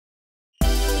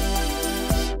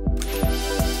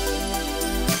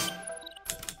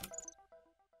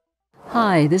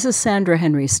Hi, this is Sandra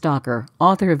Henry Stalker,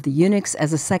 author of the Unix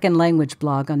as a Second Language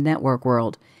blog on Network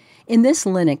World. In this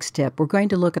Linux tip, we're going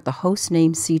to look at the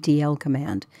hostnamectl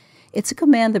command. It's a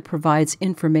command that provides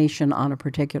information on a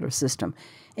particular system,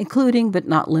 including but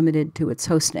not limited to its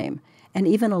hostname, and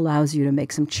even allows you to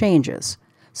make some changes.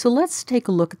 So let's take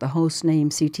a look at the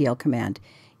hostnamectl command.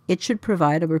 It should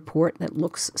provide a report that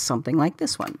looks something like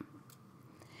this one.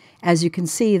 As you can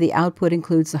see, the output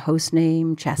includes the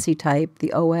hostname, chassis type,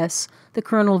 the OS, the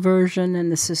kernel version,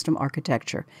 and the system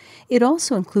architecture. It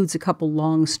also includes a couple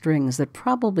long strings that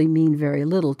probably mean very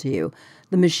little to you,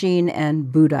 the machine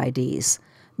and boot IDs.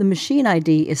 The machine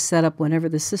ID is set up whenever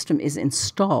the system is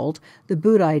installed. The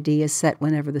boot ID is set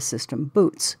whenever the system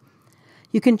boots.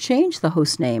 You can change the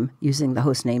hostname using the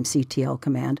hostnamectl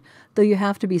command, though you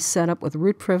have to be set up with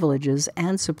root privileges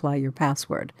and supply your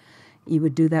password. You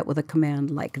would do that with a command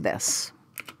like this.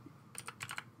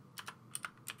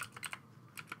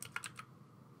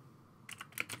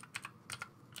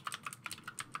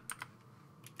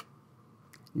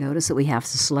 Notice that we have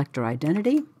to select our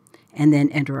identity and then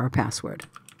enter our password.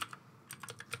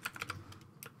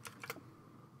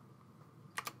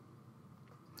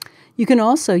 You can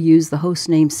also use the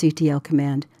hostnamectl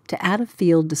command to add a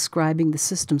field describing the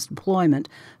system's deployment,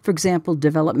 for example,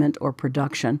 development or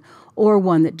production, or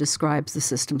one that describes the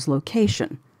system's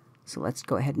location. So let's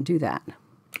go ahead and do that.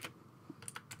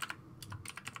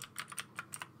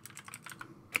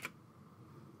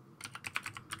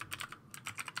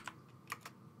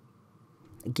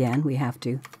 Again, we have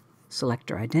to select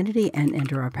our identity and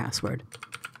enter our password.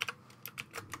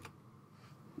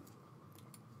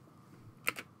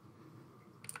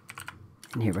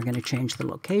 And here we're going to change the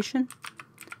location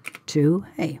to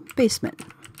a basement.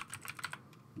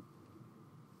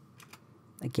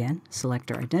 Again,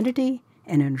 select our identity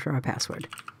and enter our password.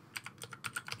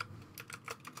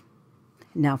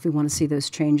 Now, if we want to see those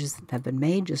changes that have been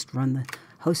made, just run the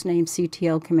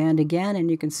hostnamectl command again,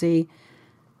 and you can see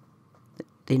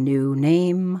the new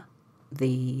name,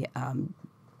 the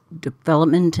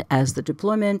development as the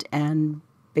deployment, and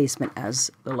basement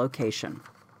as the location.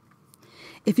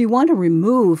 If you want to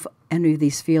remove any of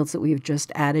these fields that we've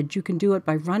just added, you can do it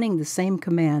by running the same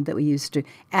command that we used to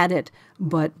add it,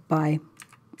 but by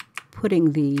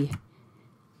putting the,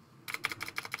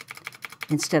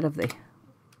 instead of the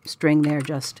string there,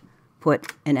 just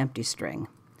put an empty string.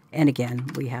 And again,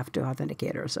 we have to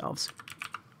authenticate ourselves.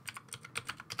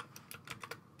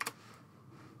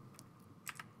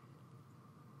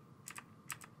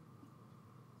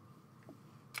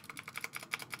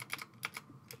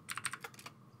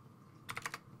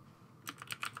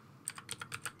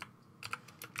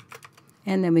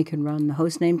 And then we can run the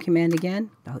hostname command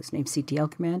again, the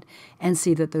hostnamectl command, and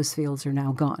see that those fields are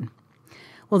now gone.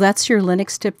 Well, that's your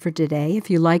Linux tip for today. If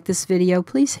you like this video,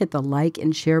 please hit the like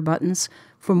and share buttons.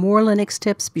 For more Linux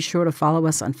tips, be sure to follow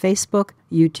us on Facebook,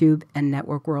 YouTube, and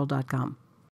networkworld.com.